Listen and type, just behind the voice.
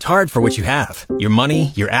worked hard for what you have. Your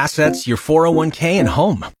money, your assets, your 401k, and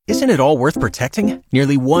home. Isn't it all worth protecting?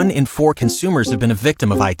 Nearly 1 in 4 consumers have been a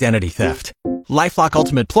victim of identity theft. LifeLock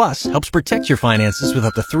Ultimate Plus helps protect your finances with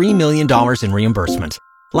up to $3 million in reimbursement.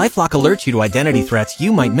 LifeLock alerts you to identity threats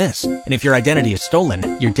you might miss. And if your identity is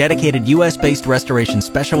stolen, your dedicated U.S.-based restoration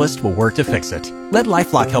specialist will work to fix it. Let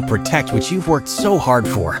LifeLock help protect what you've worked so hard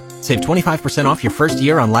for. Save 25% off your first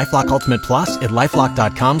year on LifeLock Ultimate Plus at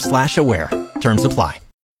LifeLock.com/aware. Terms apply.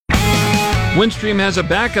 Windstream has a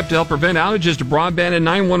backup to help prevent outages to broadband and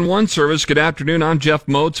 911 service. Good afternoon, I'm Jeff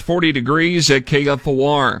Moats, 40 degrees at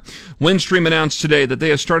KFOR. Windstream announced today that they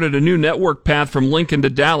have started a new network path from Lincoln to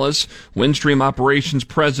Dallas. Windstream Operations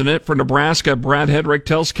President for Nebraska, Brad Hedrick,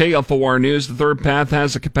 tells KFOR News the third path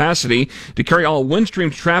has the capacity to carry all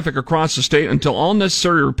Windstream's traffic across the state until all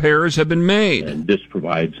necessary repairs have been made. And this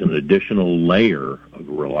provides an additional layer of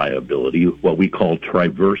reliability, what we call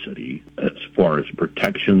triversity, as far as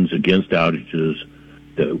protections against outages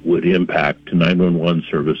that would impact 911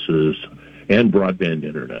 services and broadband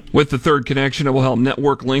internet. With the third connection, it will help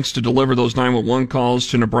network links to deliver those 911 calls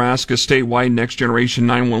to Nebraska's statewide next-generation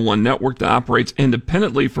 911 network that operates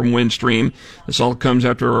independently from Windstream. This all comes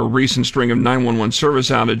after a recent string of 911 service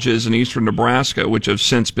outages in eastern Nebraska, which have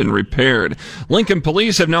since been repaired. Lincoln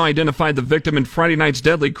police have now identified the victim in Friday night's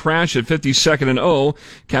deadly crash at 52nd and O.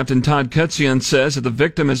 Captain Todd Kutzian says that the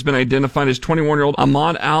victim has been identified as 21-year-old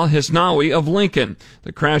Ahmad Al-Hisnawi of Lincoln.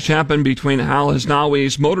 The crash happened between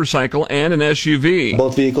Al-Hisnawi's motorcycle and an SUV.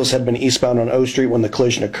 Both vehicles had been eastbound on O Street when the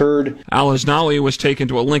collision occurred. Al-Hisnawi was taken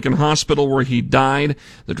to a Lincoln hospital where he died.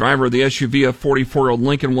 The driver of the SUV, a 44-year-old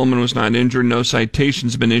Lincoln woman, was not injured. No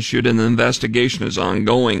citations have been issued, and the investigation is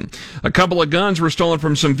ongoing. A couple of guns were stolen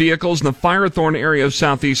from some vehicles in the Firethorn area of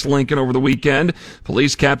southeast Lincoln over the weekend.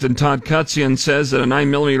 Police Captain Todd Kutzian says that a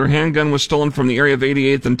 9mm handgun was stolen from the area of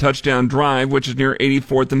 88th and Touchdown Drive, which is near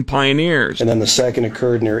 84th and Pioneers. And then the second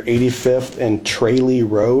occurred near 85th and Tralee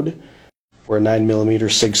Road, where a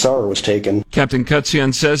 9mm Sig Sauer was taken. Captain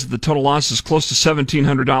Kutzian says that the total loss is close to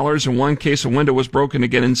 $1,700. In one case, a window was broken to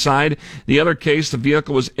get inside. The other case, the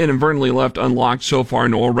vehicle was inadvertently left unlocked. So far,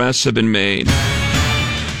 no arrests have been made.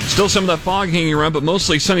 Still some of that fog hanging around, but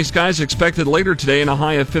mostly sunny skies expected later today and a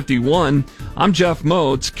high of 51. I'm Jeff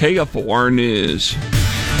Moats, KFOR News.